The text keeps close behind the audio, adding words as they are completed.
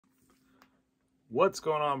What's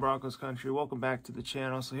going on, Broncos country? Welcome back to the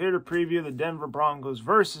channel. So here to preview the Denver Broncos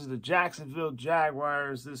versus the Jacksonville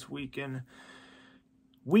Jaguars this weekend.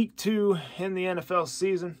 Week 2 in the NFL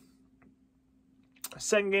season.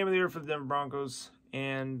 Second game of the year for the Denver Broncos.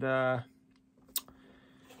 And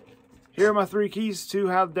here are my 3 keys to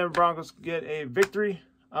how the Denver Broncos get a victory.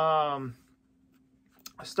 Starting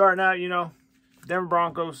out, Denver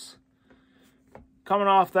Broncos coming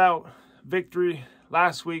off that victory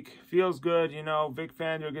last week, feels good. Vic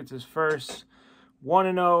Fangio gets his first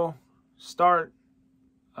 1-0 start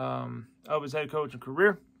of his head coaching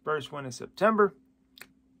career. First win in September.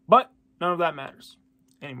 But none of that matters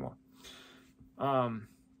anymore.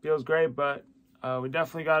 Feels great, but we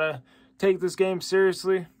definitely got to take this game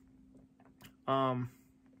seriously. And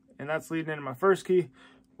that's leading into my first key.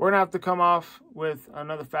 We're going to have to come off with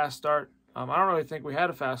another fast start. I don't really think we had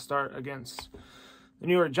a fast start against the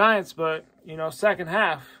New York Giants, but, second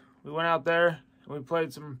half, we went out there and we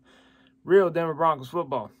played some real Denver Broncos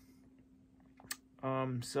football.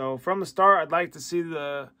 So from the start, I'd like to see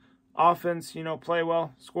the offense, play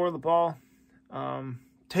well, score the ball,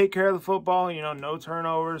 take care of the football, no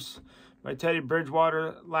turnovers. By Teddy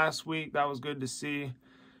Bridgewater last week, that was good to see.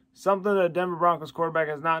 Something that Denver Broncos quarterback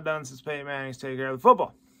has not done since Peyton Manning's taken care of the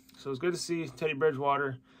football. So it's good to see Teddy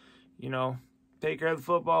Bridgewater, take care of the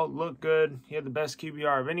football, look good. He had the best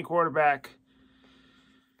QBR of any quarterback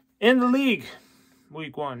in the league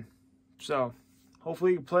week 1. So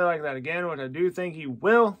hopefully he can play like that again, which I do think he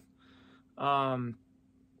will. Kind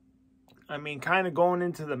of going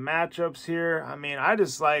into the matchups here, I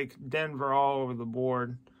just like Denver all over the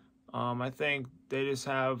board. I think they just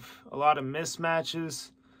have a lot of mismatches,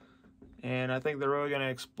 and I think they're really going to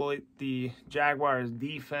exploit the Jaguars'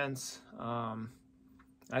 defense.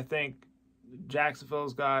 I think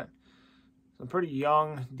Jacksonville's got some pretty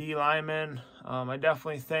young D linemen. I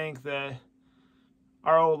definitely think that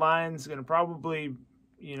our O-line's going to probably,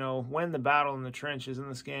 win the battle in the trenches in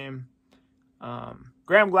this game.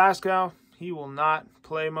 Graham Glasgow, he will not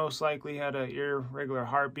play most likely. He had an irregular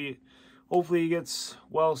heartbeat. Hopefully he gets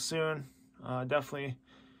well soon. Definitely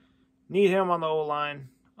need him on the O-line.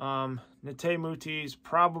 Nate Muti's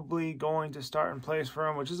probably going to start in place for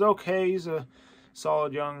him, which is okay. He's a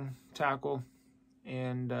solid young tackle,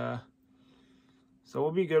 and so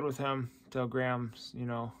we'll be good with him until Graham's,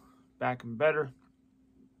 back and better.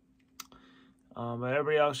 But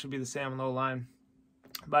everybody else should be the same on the line.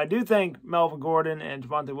 But I do think Melvin Gordon and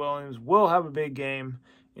Javonte Williams will have a big game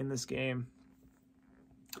in this game.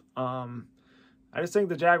 I just think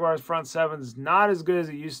the Jaguars' front seven is not as good as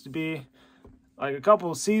it used to be. Like a couple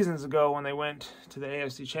of seasons ago when they went to the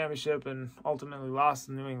AFC Championship and ultimately lost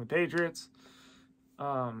to the New England Patriots.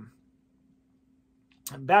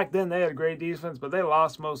 Back then they had a great defense, but they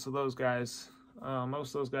lost most of those guys.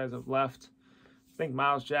 Most of those guys have left. I think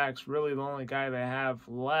Miles Jack's really the only guy they have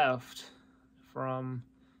left from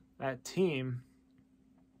that team.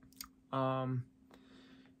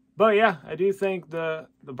 But yeah, I do think the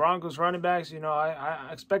Broncos running backs, I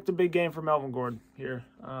expect a big game for Melvin Gordon here.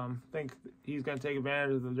 I think he's going to take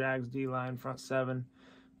advantage of the Jags D-line front seven.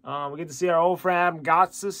 We get to see our old friend Adam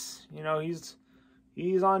Gotsis.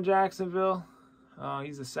 He's on Jacksonville.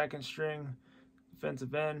 He's a second string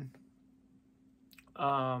defensive end.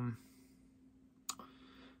 I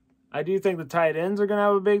do think the tight ends are going to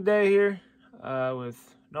have a big day here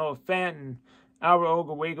with Noah Fant and Albert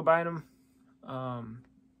Okwuegbunam.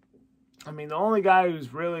 The only guy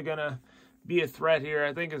who's really going to be a threat here,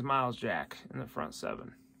 I think, is Miles Jack in the front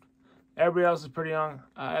seven. Everybody else is pretty young.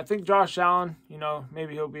 I think Josh Allen,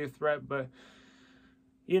 maybe he'll be a threat, but,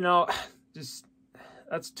 just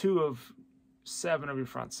that's 2 of 7 of your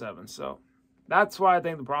front seven. So that's why I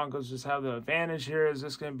think the Broncos just have the advantage here. Is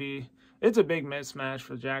this going to be, it's a big mismatch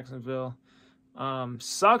for Jacksonville.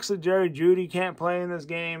 Sucks that Jerry Jeudy can't play in this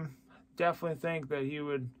game. Definitely think that he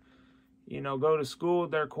would, go to school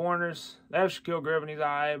with their corners. They have Shaquille Griffin, he's all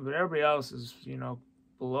right, but everybody else is,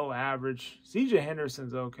 below average. C.J.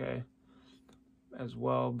 Henderson's okay as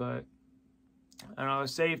well, but I don't know, the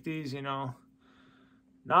safeties,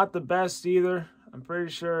 not the best either. I'm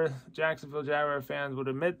pretty sure Jacksonville Jaguar fans would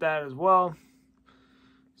admit that as well.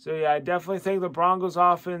 So, yeah, I definitely think the Broncos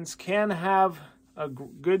offense can have a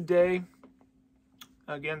good day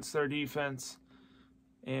against their defense.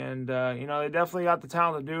 And, they definitely got the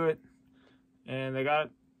talent to do it. And they got,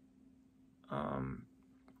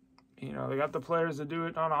 they got the players to do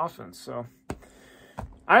it on offense. So,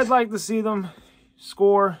 I'd like to see them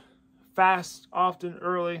score fast, often,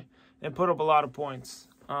 early, and put up a lot of points.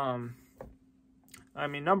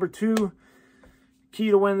 Number 2 key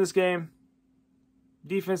to win this game,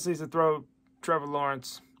 defense needs to throw Trevor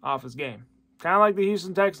Lawrence off his game. Kind of like the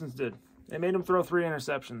Houston Texans did. They made him throw 3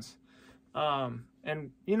 interceptions.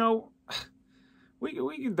 And, you know, we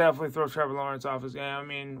could definitely throw Trevor Lawrence off his game. I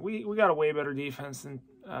mean, we got a way better defense than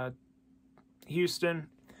Houston.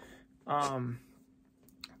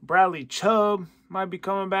 Bradley Chubb might be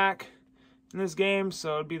coming back in this game,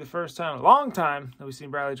 so it'd be the first time in a long time that we've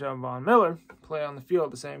seen Bradley Chubb and Von Miller play on the field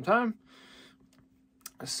at the same time.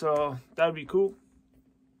 So that would be cool.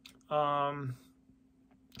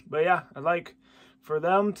 But yeah, I'd like for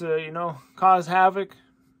them to, you know, cause havoc,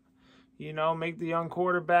 you know, make the young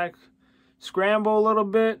quarterback scramble a little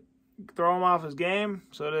bit, throw him off his game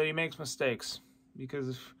so that he makes mistakes. Because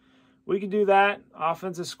if we could do that,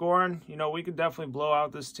 offensive scoring, you know, we could definitely blow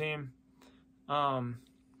out this team. But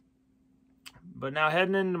now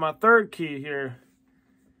heading into my third key here,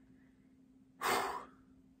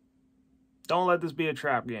 don't let this be a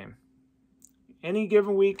trap game. Any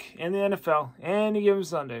given week in the NFL, any given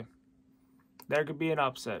Sunday, there could be an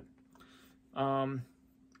upset.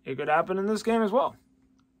 It could happen in this game as well.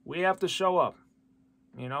 We have to show up.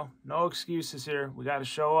 You know, no excuses here. We got to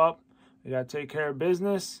show up. We got to take care of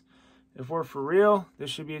business. If we're for real, this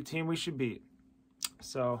should be a team we should beat.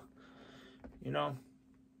 So, you know,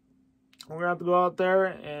 we're going to have to go out there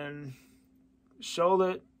and show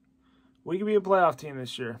that we can be a playoff team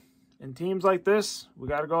this year. And teams like this, we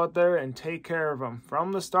got to go out there and take care of them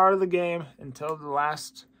from the start of the game until the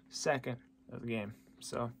last second of the game.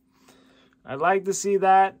 So, I'd like to see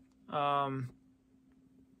that.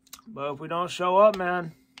 But if we don't show up,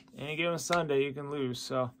 man, any given Sunday, you can lose.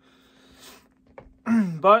 So,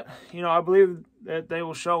 but, you know, I believe that they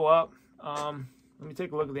will show up. Let me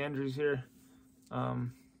take a look at the injuries here.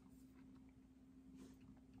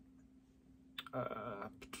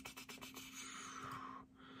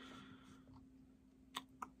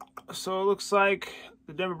 So it looks like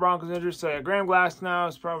the Denver Broncos injured. So yeah, Graham Glasnow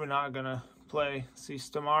is probably not going to play. See,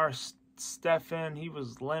 Stamar Stephen, he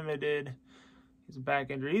was limited. He's a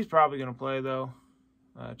back injury. He's probably going to play, though.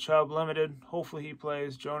 Chubb, limited. Hopefully he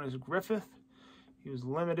plays. Jonas Griffith, he was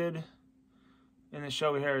limited. And then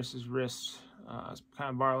Shelby Harris's wrist, I was kind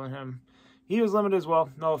of borrowing him. He was limited as well.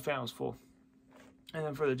 Noah Fant was full. And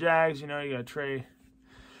then for the Jags, you know, you got Trey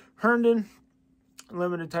Herndon,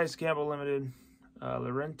 limited. Tyson Campbell, limited.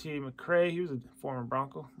 Laurenti McCray, he was a former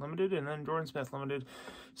Bronco, limited. And then Jordan Smith, limited.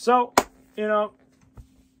 So, you know,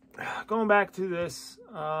 going back to this,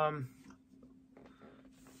 when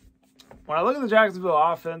I look at the Jacksonville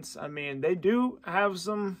offense, I mean, they do have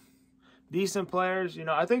some decent players. You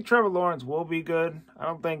know, I think Trevor Lawrence will be good. I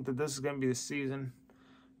don't think that this is going to be the season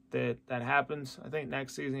that happens. I think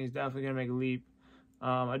next season he's definitely going to make a leap.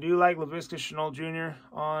 I do like Laviska Shenault Jr.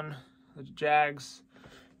 on the Jags.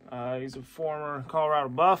 He's a former Colorado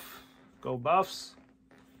Buff. Go Buffs.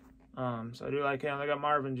 So I do like him. They got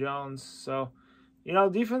Marvin Jones. So, you know,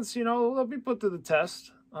 defense, you know, they'll be put to the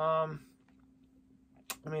test. I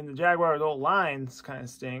mean, the Jaguars' old line kind of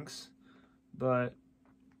stinks. But,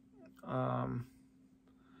 I don't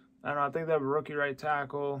know. I think they have a rookie right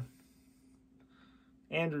tackle.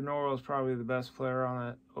 Andrew Norwell is probably the best player on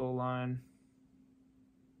that O-line.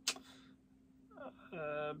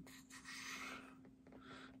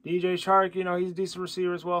 DJ Chark, you know, he's a decent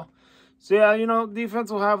receiver as well. So, yeah, you know,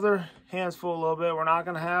 defense will have their hands full a little bit. We're not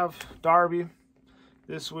going to have Darby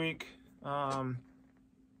this week. But,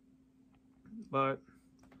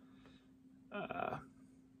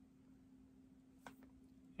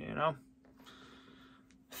 you know,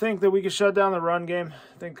 I think that we could shut down the run game.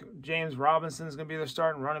 I think James Robinson is going to be their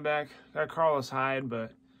starting running back. Got Carlos Hyde,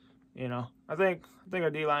 but, you know, I think our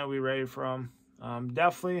D-line will be ready for him.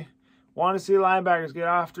 Definitely want to see linebackers get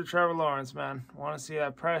after Trevor Lawrence, man. Want to see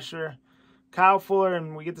that pressure. Kyle Fuller,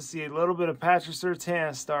 and we get to see a little bit of Patrick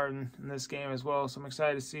Surtain starting in this game as well, so I'm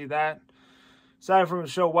excited to see that. Excited for him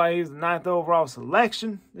to show why he's the 9th overall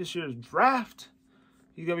selection this year's draft.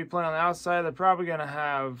 He's going to be playing on the outside. They're probably going to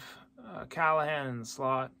have Callahan in the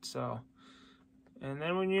slot. So, and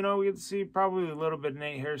then when, you know, we get to see probably a little bit of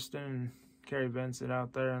Nate Hairston and Kerry Vincent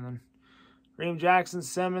out there. And then Reem Jackson,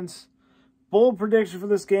 Simmons. Bold prediction for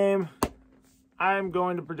this game. I'm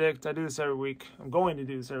going to predict. I do this every week. I'm going to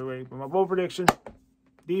do this every week. But my bold prediction,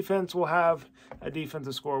 defense will have a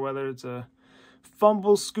defensive score, whether it's a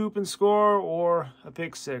fumble, scoop, and score, or a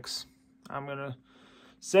pick six. I'm going to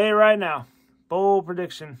say it right now. Bold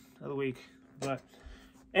prediction of the week. But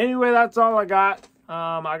anyway, that's all I got.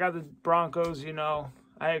 I got the Broncos, you know.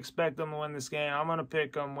 I expect them to win this game. I'm going to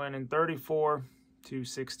pick them winning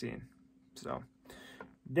 34-16. So,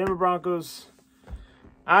 Denver Broncos,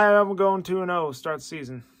 I am going 2-0 start the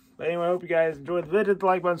season. But anyway, I hope you guys enjoyed the video. Hit the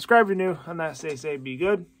like button, subscribe if you're new. I'm not stay safe, be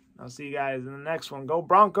good. I'll see you guys in the next one. Go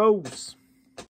Broncos!